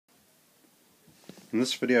In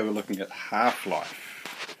this video we're looking at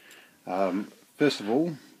half-life. First of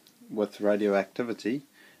all, with radioactivity,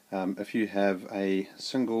 if you have a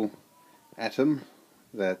single atom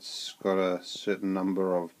that's got a certain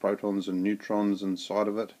number of protons and neutrons inside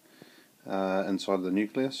of it, inside the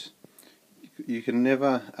nucleus, you can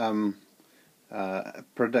never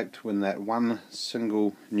predict when that one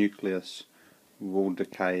single nucleus will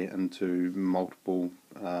decay into multiple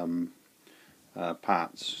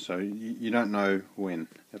parts. So you don't know when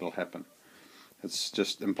it'll happen. It's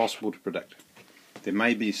just impossible to predict. There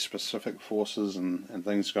may be specific forces and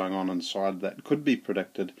things going on inside that could be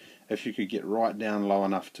predicted if you could get right down low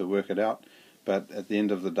enough to work it out, but at the end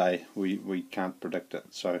of the day we can't predict it.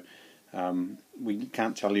 So we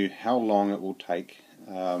can't tell you how long it will take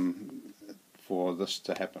for this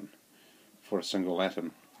to happen for a single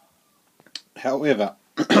atom. However,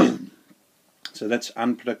 so that's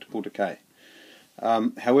unpredictable decay.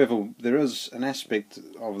 However, there is an aspect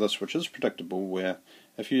of this which is predictable, where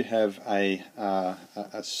if you have a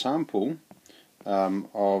sample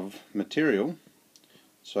of material,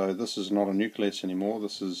 so this is not a nucleus anymore,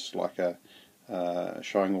 this is like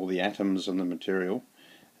showing all the atoms in the material,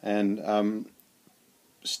 and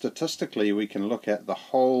statistically we can look at the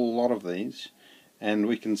whole lot of these and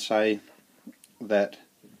we can say that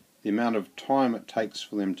the amount of time it takes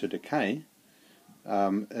for them to decay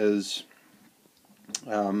is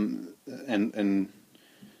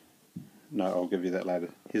no, I'll give you that later.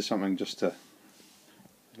 Here's something just to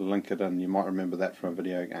link it in. You might remember that from a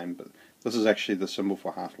video game, but this is actually the symbol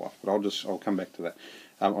for half-life, but I'll come back to that.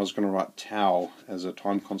 I was going to write tau as a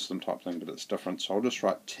time constant type thing, but it's different, so I'll just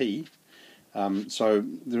write t. So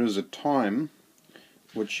there is a time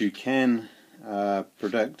which you can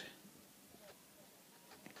predict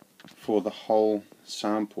for the whole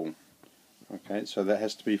sample. Okay, so that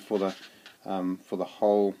has to be for the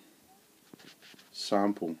whole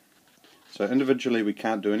sample. So individually we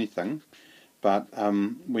can't do anything, but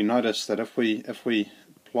we notice that if we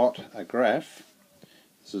plot a graph,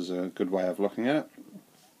 this is a good way of looking at it,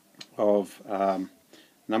 of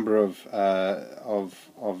number of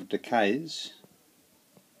decays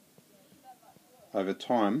over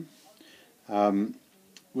time,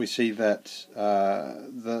 we see that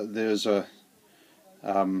there's a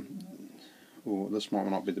well, this might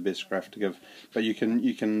not be the best graph to give, but you can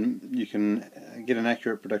get an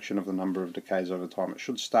accurate prediction of the number of decays over time. It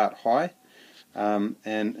should start high, and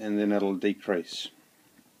then it'll decrease.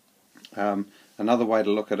 Another way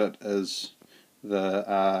to look at it is the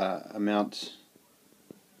amount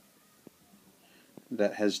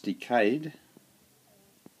that has decayed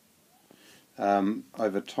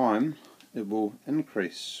over time. It will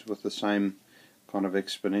increase with the same kind of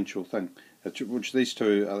exponential thing, which these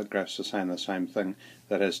two other graphs are saying the same thing,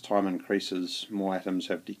 that as time increases more atoms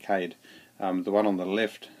have decayed. The one on the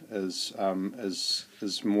left is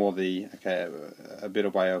more the, a better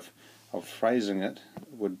way of phrasing it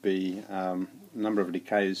would be number of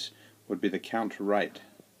decays would be the count rate.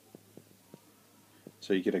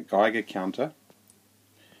 So you get a Geiger counter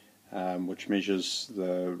which measures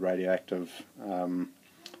the radioactive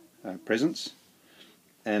presence,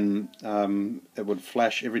 and it would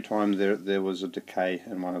flash every time there was a decay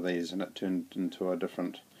in one of these, and it turned into a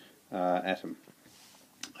different atom,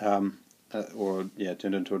 turned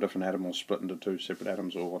into a different atom, or split into two separate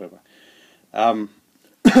atoms, or whatever. But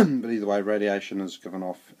either way, radiation is given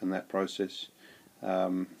off in that process.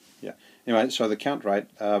 Anyway, so the count rate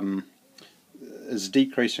is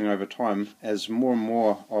decreasing over time as more and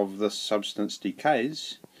more of this substance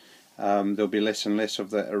decays. There'll be less and less of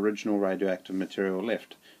the original radioactive material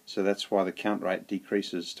left, so that's why the count rate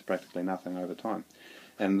decreases to practically nothing over time.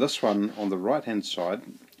 And this one on the right hand side,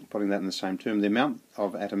 putting that in the same term, the amount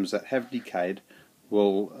of atoms that have decayed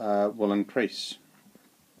will increase.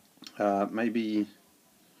 Maybe,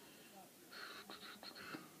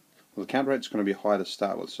 well, the count rate's going to be high to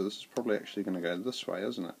start with, so this is probably actually going to go this way,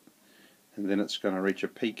 isn't it? And then it's going to reach a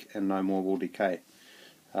peak and no more will decay.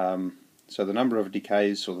 So the number of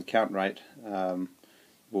decays, or the count rate,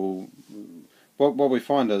 what we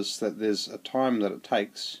find is that there's a time that it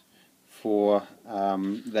takes for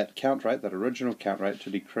that count rate, that original count rate, to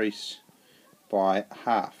decrease by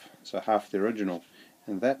half, so half the original,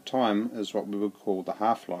 and that time is what we would call the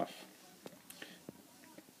half-life.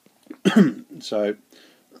 So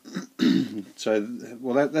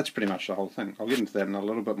well, that's pretty much the whole thing. I'll get into that in a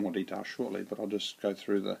little bit more detail shortly, but I'll just go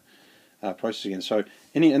through the process again. So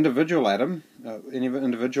any individual atom,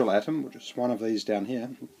 which is one of these down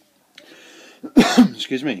here,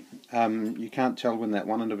 excuse me, you can't tell when that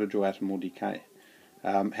one individual atom will decay.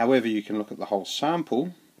 However, you can look at the whole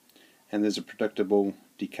sample, and there's a predictable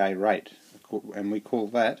decay rate and we call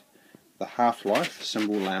that the half-life,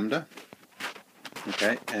 symbol lambda.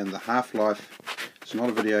 Okay, and the half-life is not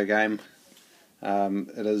a video game.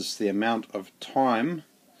 It is the amount of time.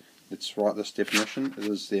 Let's write this definition. It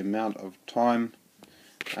is the amount of time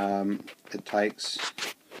it takes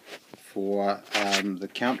for the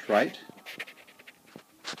count rate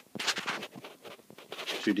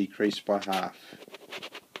to decrease by half.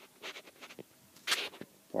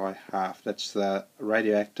 By half. That's the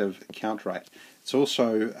radioactive count rate. It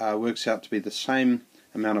also works out to be the same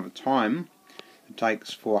amount of time it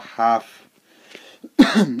takes for half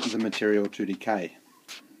the material to decay.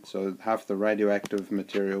 So half the radioactive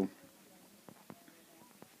material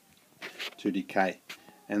to decay.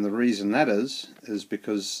 And the reason that is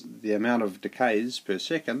because the amount of decays per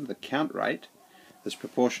second, the count rate, is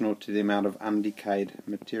proportional to the amount of undecayed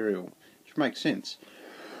material, which makes sense.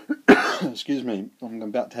 Excuse me, I'm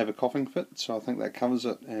about to have a coughing fit, so I think that covers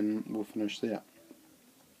it, and we'll finish there.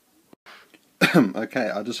 Okay,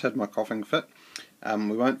 I just had my coughing fit.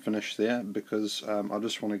 We won't finish there because I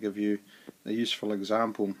just want to give you a useful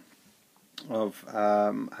example of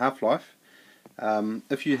half-life.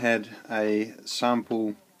 If you had a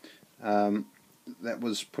sample that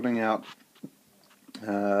was putting out,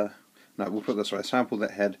 no, we'll put it this way, a sample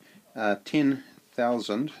that had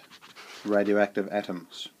 10,000 radioactive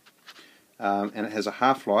atoms, and it has a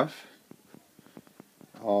half-life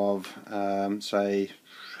of say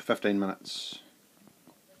 15 minutes.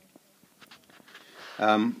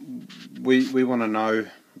 We want to know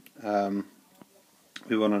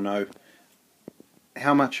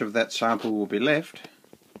how much of that sample will be left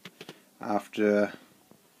after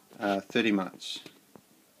 30 minutes.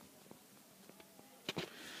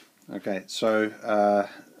 Okay, so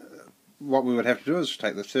what we would have to do is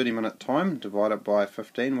take the 30-minute time, divide it by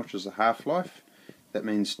 15, which is the half-life. That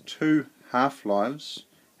means 2 half-lives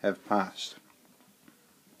have passed.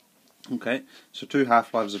 Okay, so 2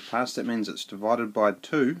 half-lives have passed. That means it's divided by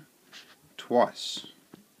 2 twice.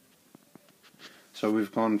 So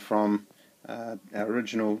we've gone from our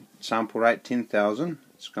original sample rate, 10,000,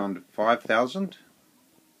 it's gone to 5,000,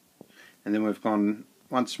 and then we've gone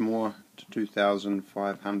once more to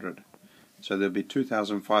 2,500. So there'll be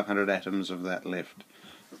 2,500 atoms of that left.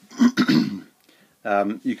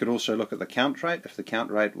 You could also look at the count rate. If the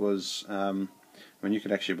count rate was, you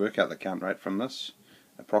could actually work out the count rate from this,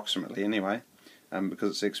 approximately anyway,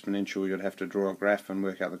 because it's exponential. You'd have to draw a graph and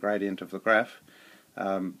work out the gradient of the graph,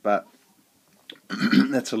 but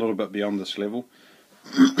that's a little bit beyond this level.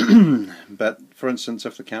 But for instance,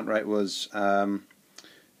 if the count rate was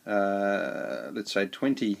let's say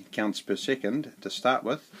 20 counts per second to start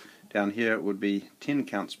with, down here it would be 10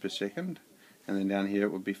 counts per second, and then down here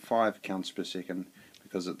it would be 5 counts per second,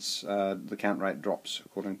 because it's the count rate drops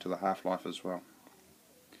according to the half-life as well.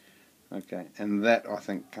 Okay, and that I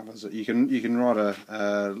think covers it. You can write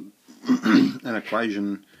an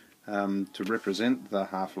equation to represent the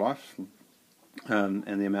half-life and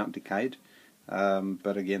the amount decayed,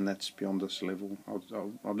 but again, that's beyond this level.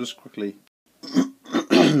 I'll just quickly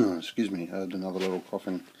excuse me, I had another little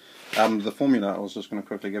coughing. The formula I was just going to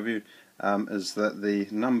quickly give you is that the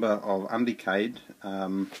number of undecayed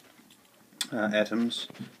atoms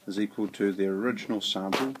is equal to the original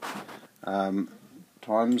sample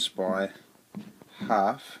times by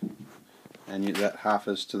half, and that half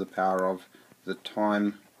is to the power of the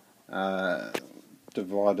time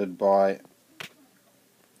divided by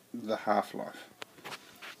the half-life.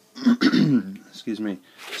 Excuse me.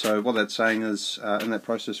 So what that's saying is, in that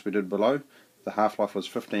process we did below, the half-life was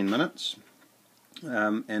 15 minutes,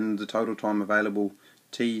 and the total time available,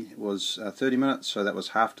 T, was 30 minutes, so that was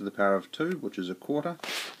half to the power of 2, which is a quarter.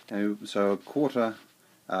 And so a quarter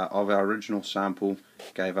of our original sample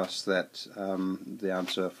gave us that the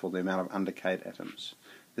answer for the amount of undecayed atoms.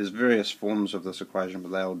 There's various forms of this equation,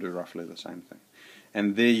 but they all do roughly the same thing.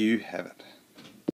 And there you have it.